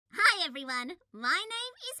everyone, my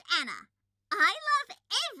name is Anna. I love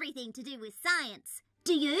everything to do with science.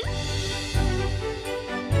 Do you?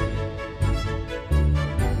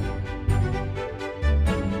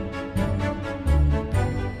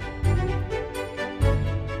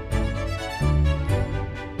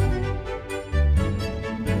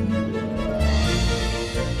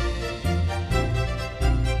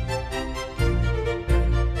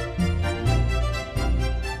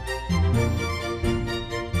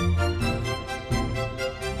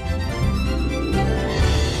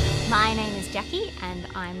 My name is Jacqui and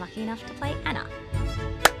I'm lucky enough to play Anna.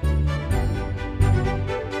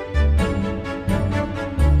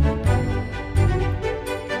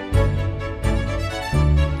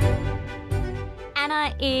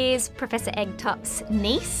 Anna is Professor Eggtop's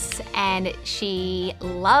niece and she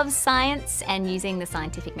loves science and using the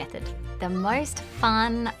scientific method. The most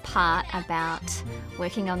fun part about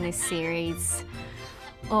working on this series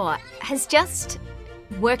has just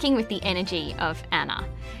working with the energy of Anna.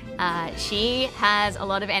 She has a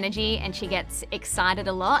lot of energy and she gets excited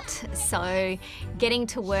a lot, so getting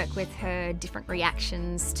to work with her different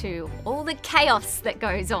reactions to all the chaos that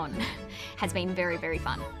goes on has been very, very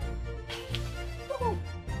fun.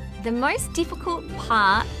 The most difficult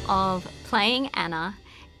part of playing Anna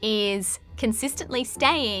is consistently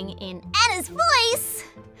staying in Anna's voice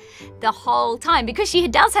the whole time, because she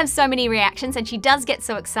does have so many reactions and she does get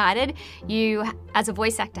so excited. You, as a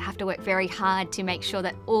voice actor, have to work very hard to make sure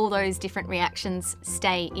that all those different reactions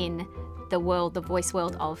stay in the world, the voice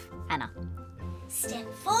world of Anna.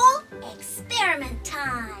 Step 4, experiment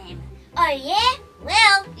time. Oh yeah?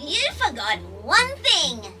 Well, you forgot one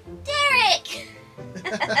thing. Derek!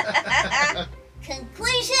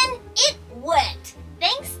 Conclusion, it worked,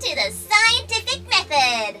 thanks to the scientific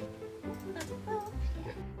method.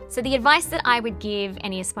 So the advice that I would give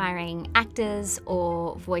any aspiring actors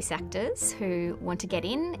or voice actors who want to get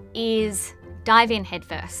in is dive in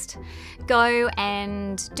headfirst. Go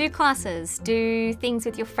and do classes, do things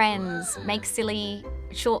with your friends, make silly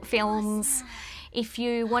short films. If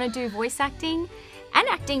you want to do voice acting and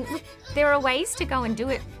acting, there are ways to go and do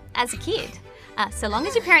it as a kid. So long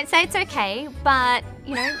as your parents say it's okay, but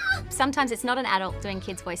you know, sometimes it's not an adult doing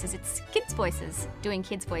kids' voices, it's kids' voices doing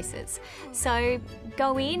kids' voices. So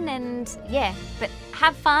go in and but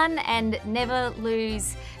have fun and never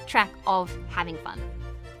lose track of having fun.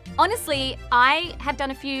 Honestly, I have done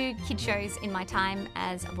a few kid shows in my time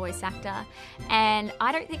as a voice actor, and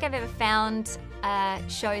I don't think I've ever found a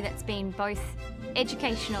show that's been both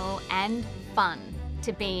educational and fun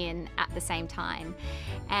to be in at the same time.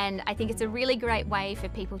 And I think it's a really great way for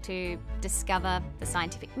people to discover the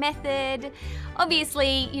scientific method.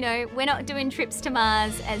 Obviously, you know, we're not doing trips to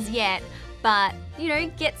Mars as yet, but you know,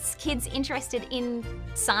 gets kids interested in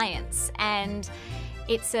science. And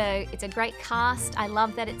it's a great cast. I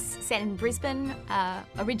love that it's set in Brisbane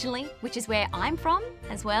originally, which is where I'm from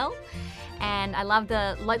as well. And I love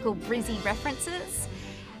the local Brizzy references.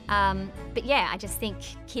 But yeah, I just think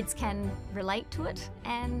kids can relate to it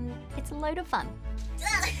and it's a load of fun.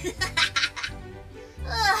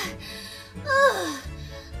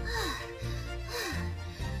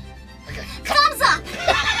 Okay. Thumbs up!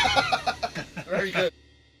 Very good.